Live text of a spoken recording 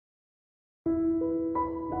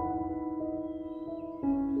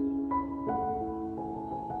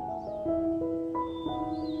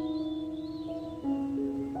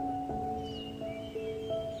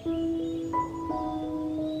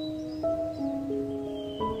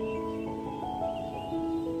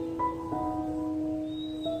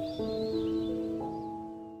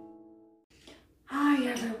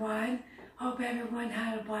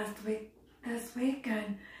this week,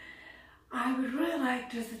 and I would really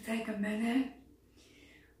like just to take a minute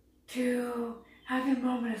to have a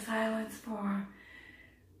moment of silence for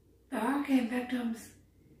the hurricane victims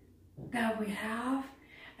that we have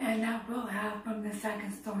and that we'll have from the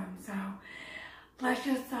second storm. So let's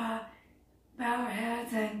just bow our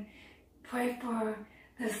heads and pray for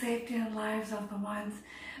the safety and lives of the ones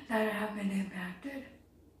that have been impacted.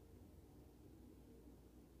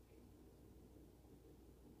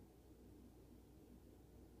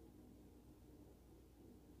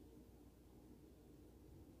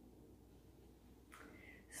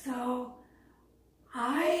 So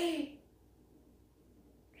I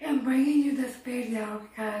am bringing you this video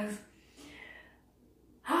because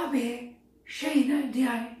hubby, Shane at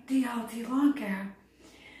DLT Lawn Care,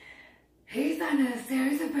 he's done a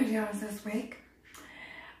series of videos this week.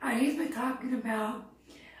 He's been talking about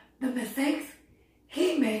the mistakes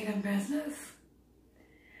he made in business.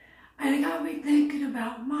 And it got me thinking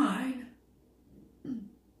about mine.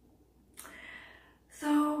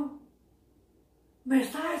 So,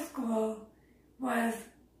 massage school was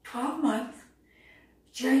 12 months,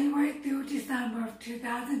 January through December of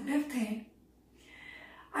 2015.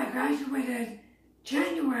 I graduated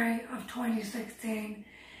January of 2016,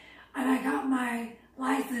 and I got my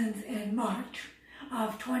license in March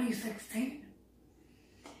of 2016.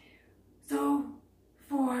 So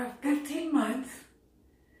for 15 months,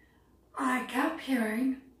 I kept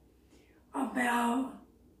hearing about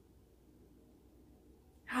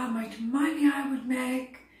how much money I would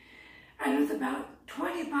make, and it was about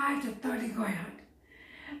 25 to 30 grand.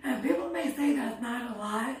 And people may say that's not a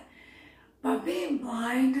lot, but being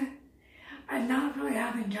blind and not really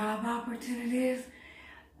having job opportunities,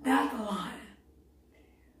 that's a lot.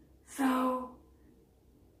 So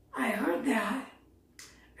I heard that,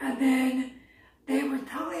 and then they were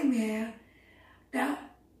telling me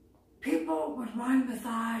that people would want a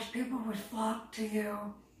massage, people would flock to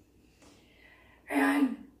you.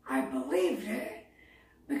 And I believed it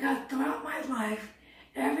because throughout my life,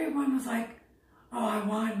 everyone was like, oh, I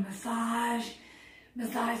want a massage.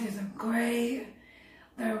 Massages are great.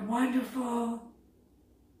 They're wonderful.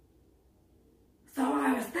 So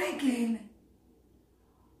I was thinking,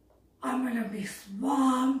 I'm going to be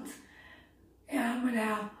swamped, and I'm going to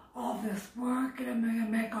have all this work, and I'm going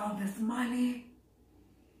to make all this money.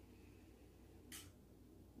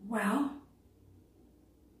 Well,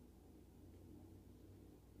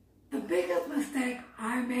 the biggest mistake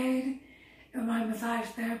I made in my massage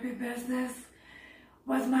therapy business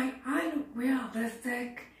was my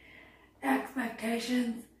unrealistic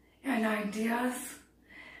expectations and ideas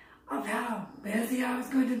of how busy I was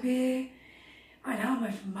going to be and how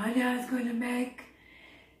much money I was going to make.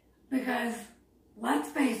 Because, let's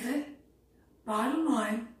face it, bottom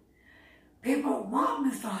line, people want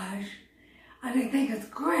massage and they think it's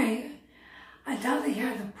great until they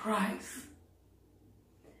hear the price.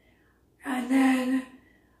 And then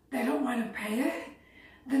they don't want to pay it.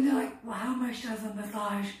 Then they're like, well, how much does a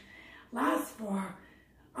massage last for?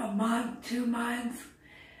 A month, 2 months?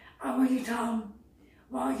 And when you tell them,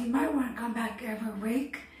 well, you might want to come back every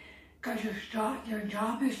week because your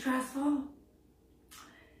job is stressful,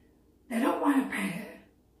 they don't want to pay it.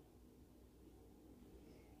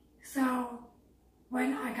 So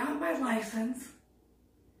when I got my license,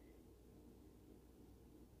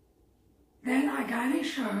 then I got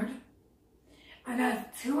insured, and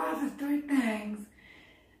that's 2 out of 3 things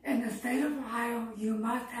in the state of Ohio you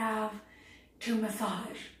must have to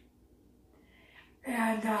massage.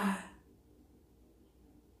 And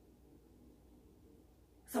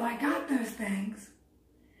so I got those things,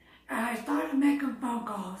 and I started making phone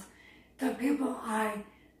calls to people I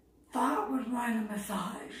thought would want a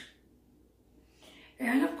massage.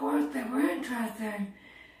 And of course they were interested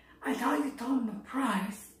until you told them the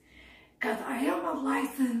price, because I am a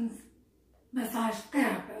licensed massage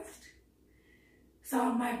therapist.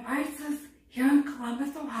 So my prices here in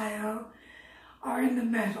Columbus, Ohio are in the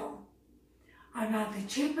middle. I'm not the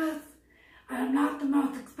cheapest, and I'm not the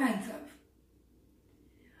most expensive.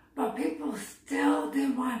 But people still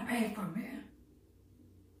didn't want to pay for me.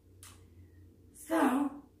 So,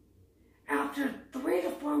 after 3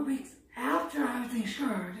 to 4 weeks after I was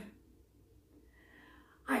insured,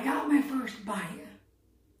 I got my first bite.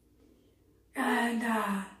 And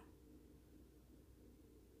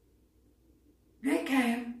they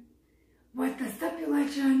came with the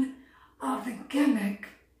stipulation of the gimmick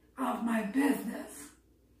of my business.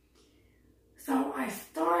 So I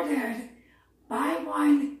started buy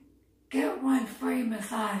one, get one free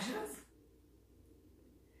massages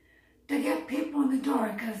to get people in the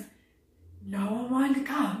door because no one wanted to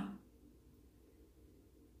come.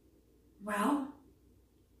 Well,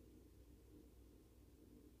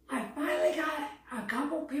 I finally got a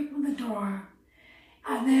couple people in the door,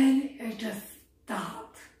 and then it just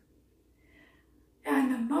stopped.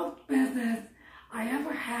 And the most business I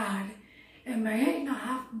ever had in my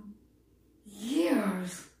 8.5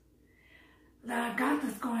 years that I got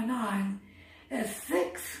this going on is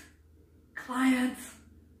 6 clients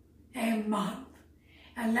a month.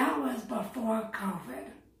 And that was before COVID.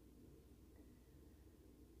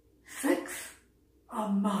 6 a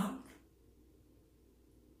month.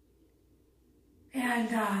 And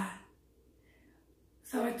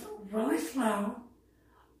so it's really slow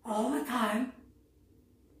all the time.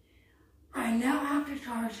 I now have to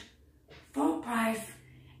charge full price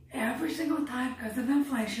every single time because of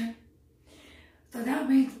inflation. So that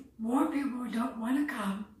means more people don't want to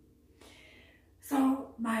come.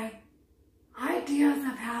 So my ideas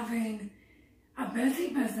of having a busy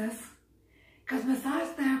business, because massage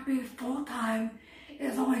therapy full-time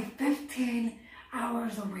is only 15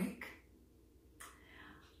 hours a week.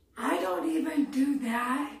 I don't even do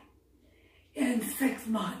that in 6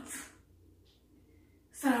 months.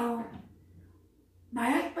 So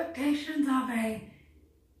my expectations of a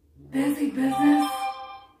busy business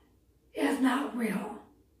is not real.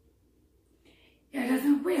 It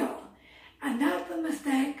isn't real. And that's the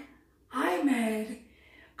mistake I made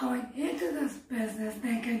going into this business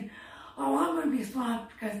thinking, oh, I'm going to be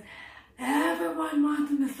swamped because everyone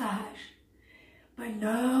wants a massage, but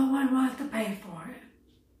no one wants to pay for it.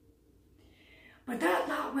 But that's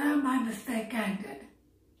not where my mistake ended.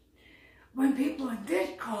 When people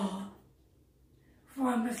did call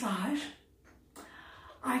for a massage,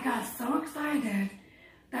 I got so excited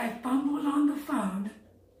that I fumbled on the phone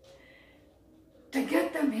to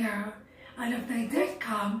get them here, and if they did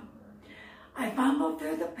come, I fumbled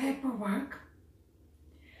through the paperwork.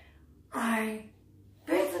 I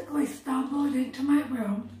physically stumbled into my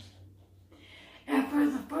room, and for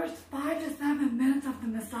the first 5 to 7 minutes of the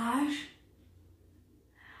massage,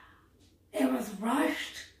 it was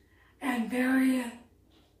rushed and very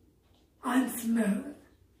unsmooth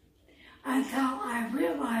until I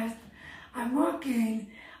realized I'm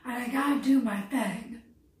working and I gotta do my thing.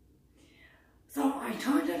 So I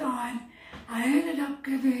turned it on. I ended up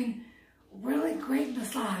giving really great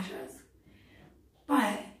massages.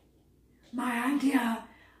 But my idea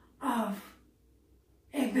of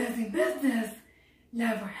a busy business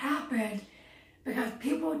never happened because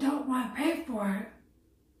people don't want to pay for it.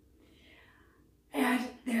 And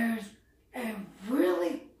there's a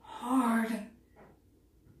really hard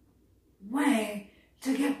way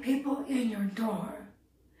to get people in your door.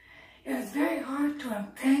 It's very hard to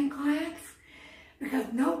obtain clients because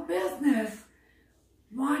no business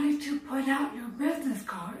wanted to put out your business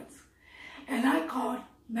cards. And I called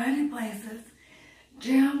many places,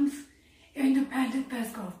 gyms, independent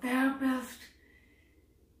physical therapists.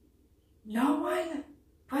 No one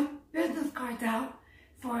put business cards out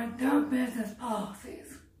for their business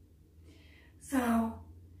policies. So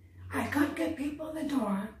I couldn't get people in the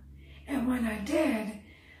door, and when I did,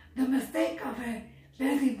 the mistake of a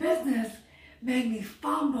busy business made me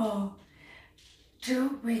fumble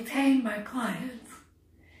to retain my clients.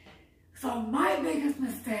 So my biggest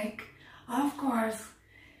mistake, of course,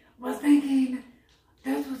 was thinking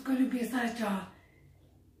this was going to be such a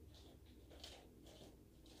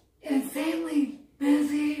insanely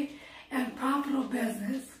busy and profitable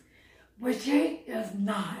business, which it is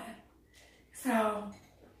not. So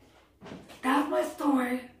that's my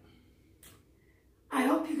story. I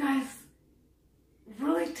hope you guys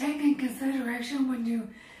really take in consideration when you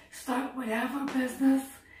start whatever business.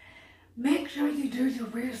 Make sure you do your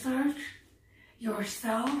research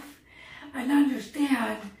yourself and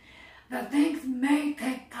understand that things may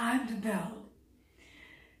take time to build.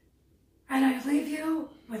 And I leave you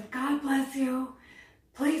with God bless you.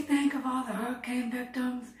 Please think of all the hurricane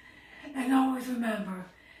victims, and always remember,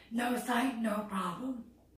 no sight, no problem.